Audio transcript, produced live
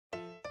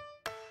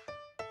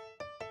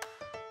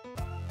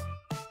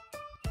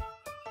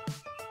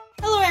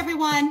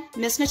everyone,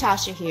 Miss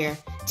Natasha here.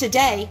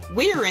 Today,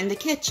 we are in the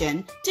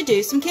kitchen to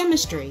do some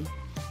chemistry.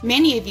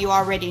 Many of you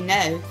already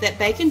know that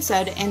baking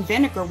soda and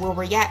vinegar will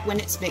react when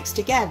it's mixed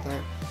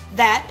together.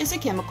 That is a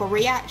chemical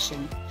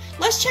reaction.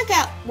 Let's check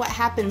out what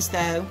happens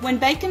though when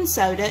baking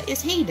soda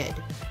is heated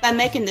by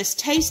making this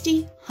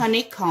tasty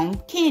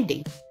honeycomb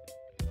candy.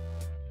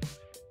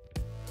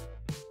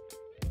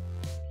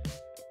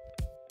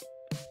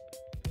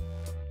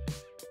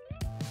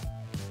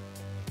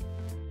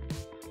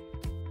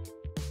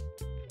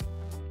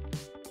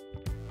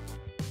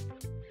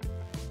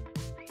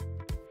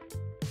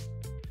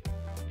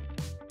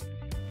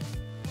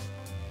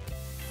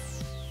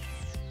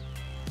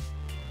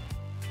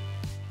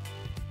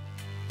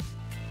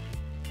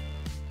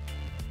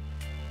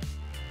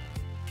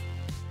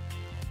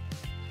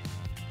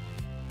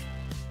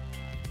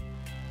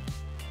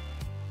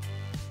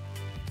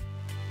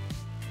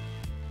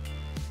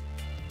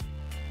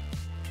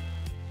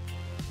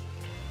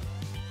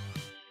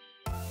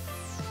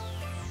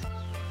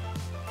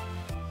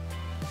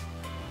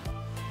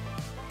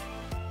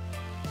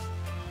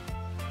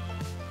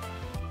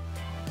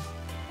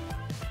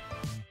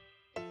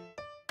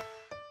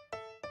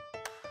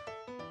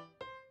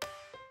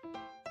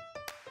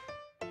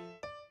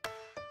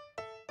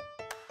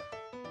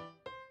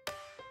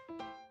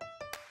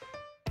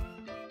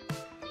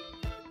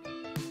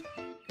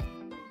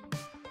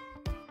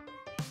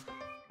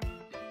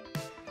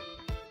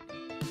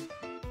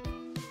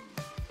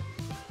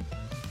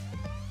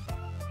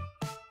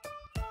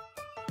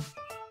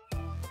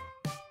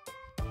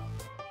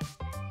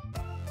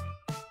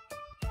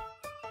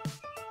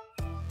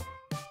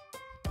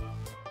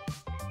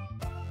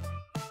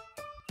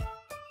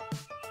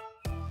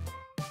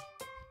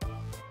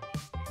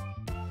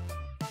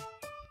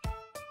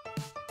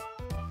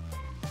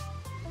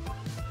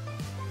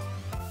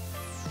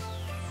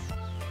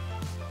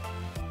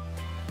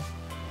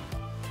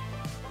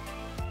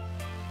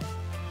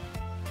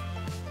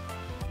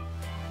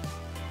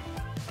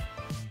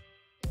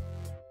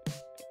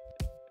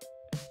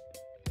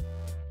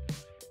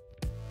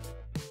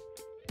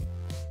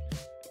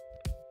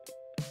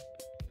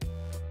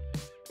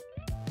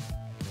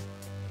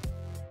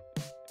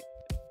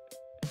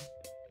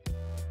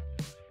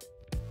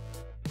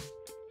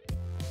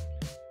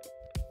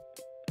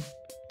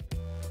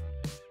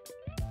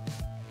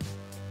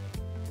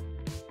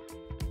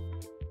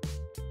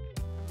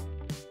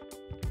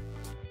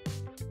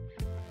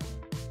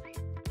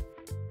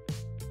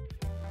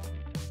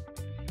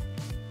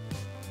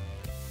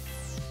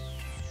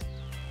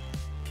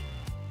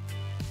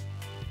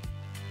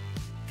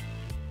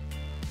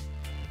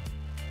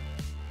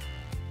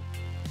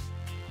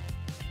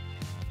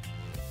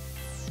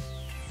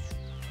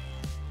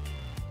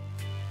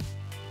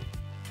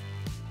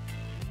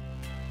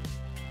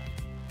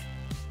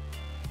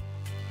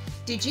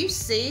 Did you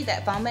see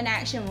that foaming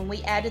action when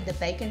we added the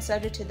baking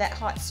soda to that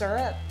hot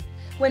syrup?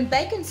 When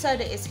baking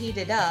soda is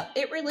heated up,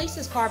 it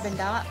releases carbon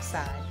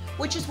dioxide,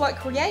 which is what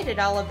created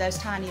all of those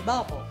tiny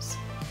bubbles.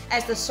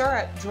 As the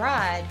syrup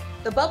dried,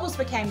 the bubbles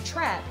became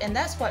trapped, and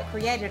that's what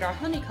created our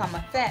honeycomb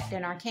effect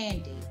in our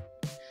candy.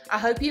 I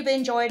hope you've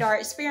enjoyed our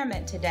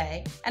experiment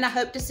today, and I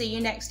hope to see you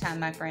next time,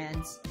 my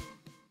friends.